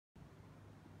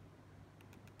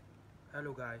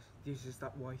Hello guys, this is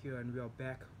Boy here and we are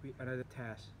back with another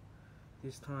test.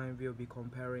 This time we'll be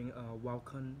comparing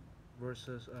Vulkan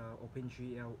versus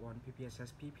OpenGL on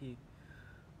PPSSPP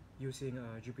using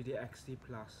GPD XD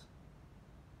Plus.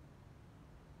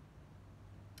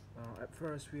 At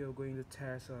first we are going to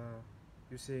test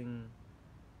using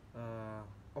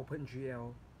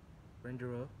OpenGL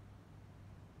renderer.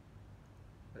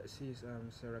 Let's see,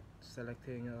 I'm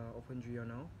selecting OpenGL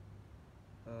now.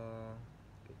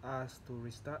 Asked to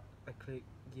restart, I click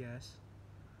yes.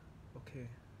 Okay,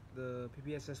 the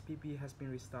PPSSPP has been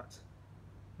restarted.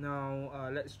 Now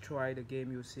let's try the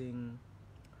game using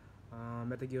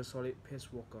Metal Gear Solid Peace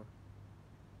Walker.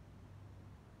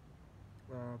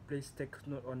 Please take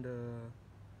note on the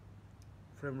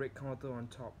frame rate counter on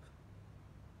top.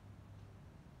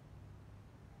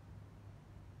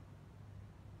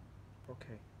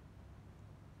 Okay.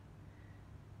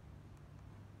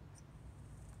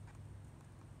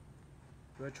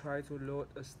 We'll try to load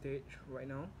a stage right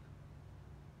now.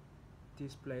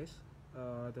 This place,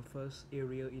 the first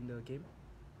area in the game.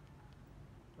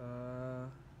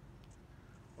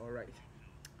 Alright.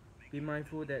 Be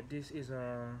mindful that this is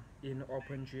in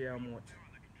OpenGL mode.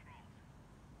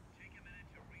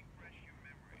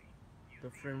 The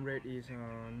frame rate is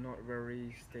not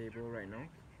very stable right now.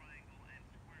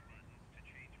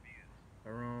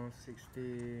 Around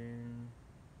 16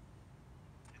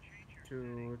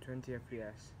 to 20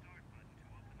 FPS.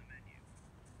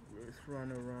 Let's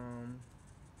run around.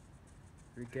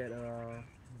 We get a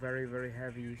very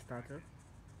heavy starter.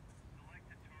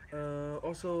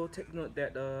 Also take note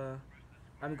that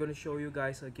I'm gonna show you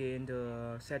guys again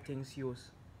the settings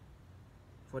used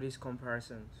for this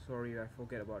comparison. Sorry, I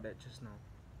forget about that just now.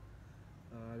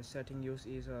 The setting used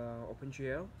is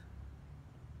OpenGL,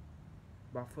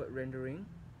 buffered rendering,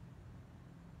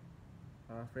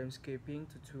 frame skipping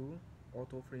to 2,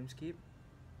 auto frame skip,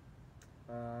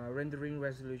 rendering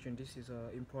resolution. This is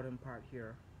an important part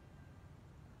here.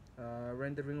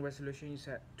 Rendering resolution is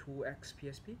at 2x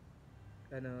PSP,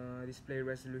 and display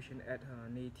resolution at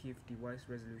native device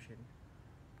resolution.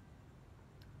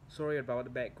 Sorry about the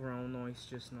background noise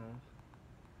just now.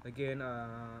 Again,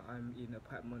 I'm in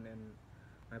apartment and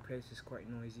my place is quite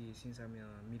noisy since I'm in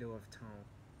the middle of town.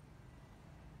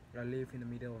 I live in the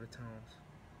middle of the town.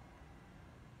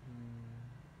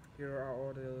 Here are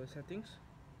all the settings.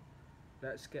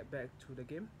 Let's get back to the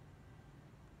game.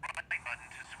 Right button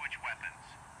to switch weapons.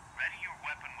 Ready your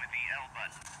weapon with the L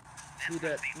button. See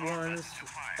that once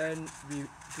and we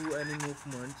do any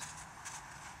movement,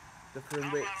 the frame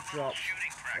rate drops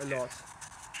a lot.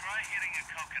 Try hitting a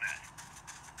coconut.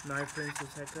 9 frames per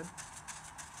second.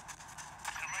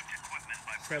 Select equipment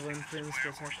by 7 pressing frames the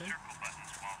per square or second. circle buttons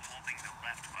while holding the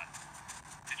left button.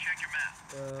 To check your map,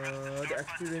 The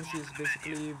experience is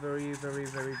basically very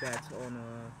bad on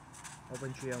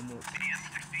OpenGL mode. The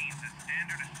M16 is a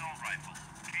standard assault rifle,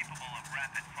 capable of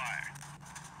rapid fire.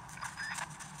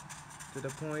 To the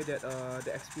point that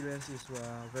the experience is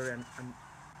very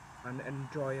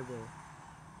unenjoyable.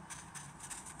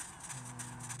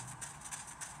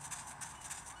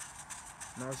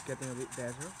 Now it's getting a bit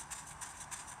better,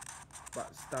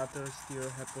 but starter still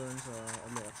happens a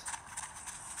lot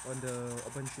on the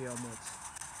OpenGL modes.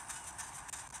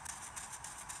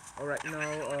 Alright, now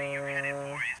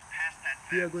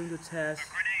we are going to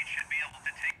test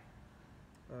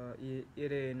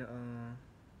it in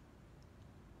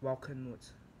Vulkan mode.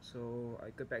 So I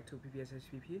go back to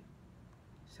PPSSPP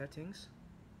settings,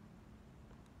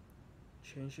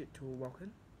 change it to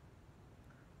Vulkan.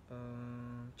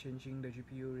 Changing the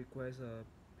GPU requires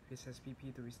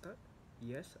PPSSPP to restart.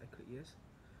 Yes, I click yes.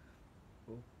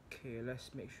 Okay,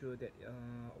 let's make sure that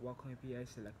Vulkan API is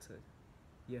selected.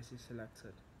 Yes, it's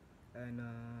selected, and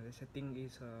the setting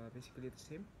is basically the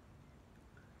same.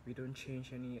 We don't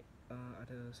change any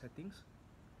other settings,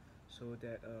 so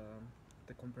that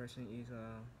the comparison is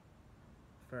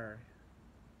fair.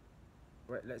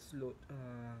 Right, let's load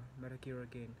Metal Gear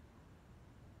again.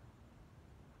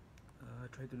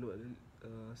 Try to load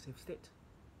save state.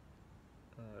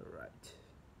 Right.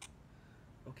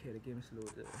 Okay, the game is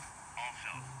loaded.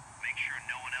 Also, make sure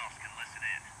no one else can listen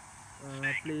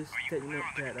in. Please take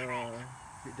note that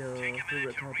with the frame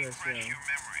rate counter as well.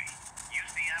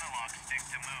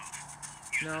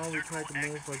 Now we try to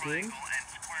move again.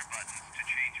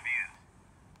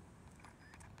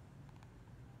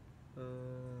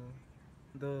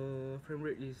 The frame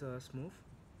rate is smooth.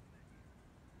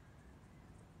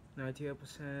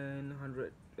 98%,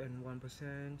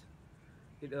 101%.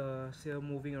 It still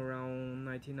moving around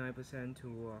 99% to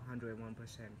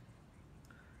 101%.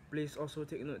 Please also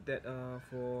take note that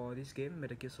for this game,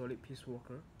 Metal Gear Solid Peace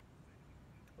Walker,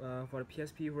 For the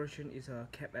PSP version is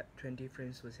capped at 20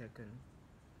 frames per second.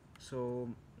 So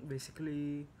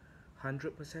basically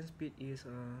 100% speed is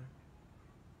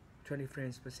 20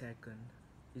 frames per second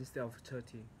instead of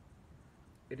 30.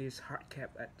 It is hard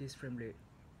capped at this frame rate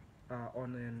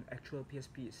on an actual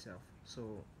PSP itself.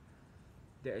 So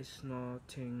there is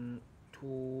nothing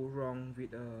too wrong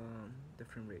with the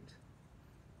frame rate.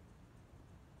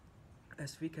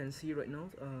 As we can see right now,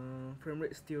 frame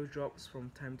rate still drops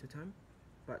from time to time,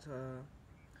 but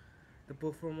the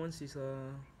performance is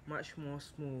much more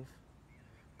smooth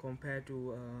compared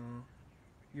to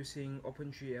using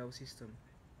OpenGL system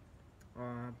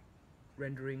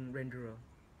rendering renderer.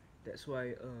 That's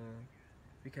why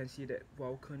we can see that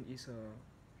Vulkan is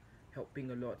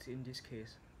helping a lot in this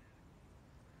case.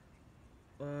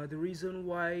 The reason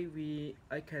why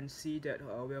I can see that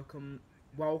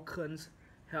Vulkan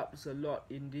helps a lot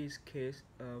in this case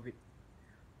with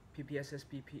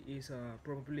PPSSPP is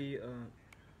probably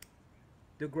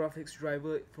the graphics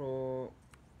driver for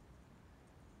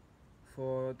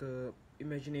the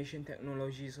Imagination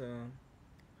Technologies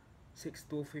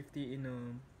 6250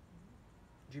 in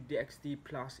GPD XD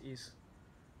Plus is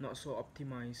not so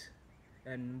optimized,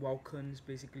 and Vulkan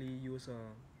basically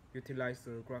utilize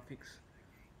the graphics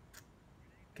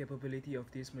capability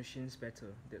of these machines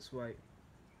better. That's why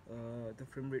the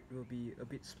frame rate will be a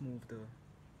bit smoother.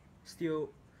 Still,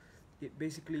 it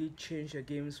basically changed the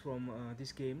games from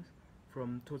this game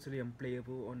from totally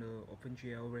unplayable on the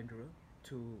OpenGL renderer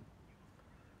to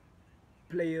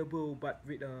playable but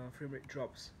with frame rate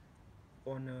drops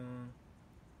on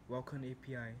Vulkan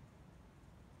API.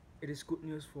 It is good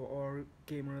news for all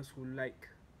gamers who like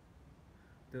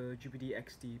the GPD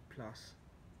XD Plus,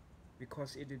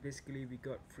 because it is basically we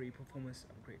got free performance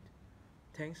upgrade.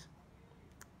 Thanks.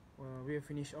 We have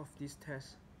finished off this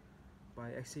test by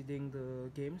exceeding the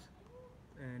games,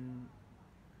 and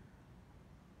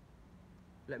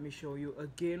let me show you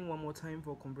again one more time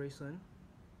for comparison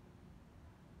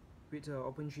with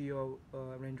OpenGL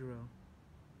renderer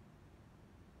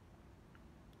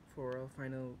for a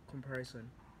final comparison.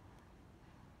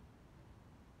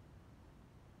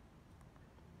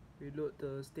 Reload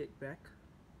the state back.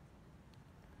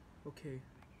 Okay,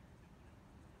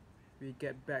 we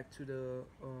get back to the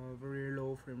very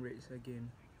low frame rates again.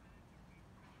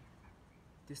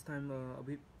 This time a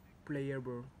bit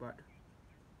playable, but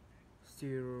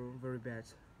still very bad.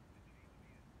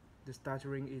 The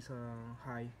stuttering is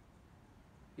high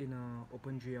in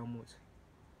OpenGL mode.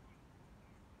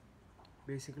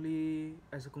 Basically,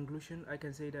 as a conclusion, I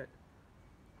can say that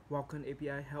Vulkan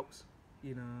API helps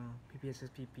in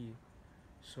PPSSPP.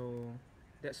 So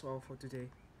that's all for today.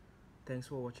 Thanks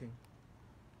for watching.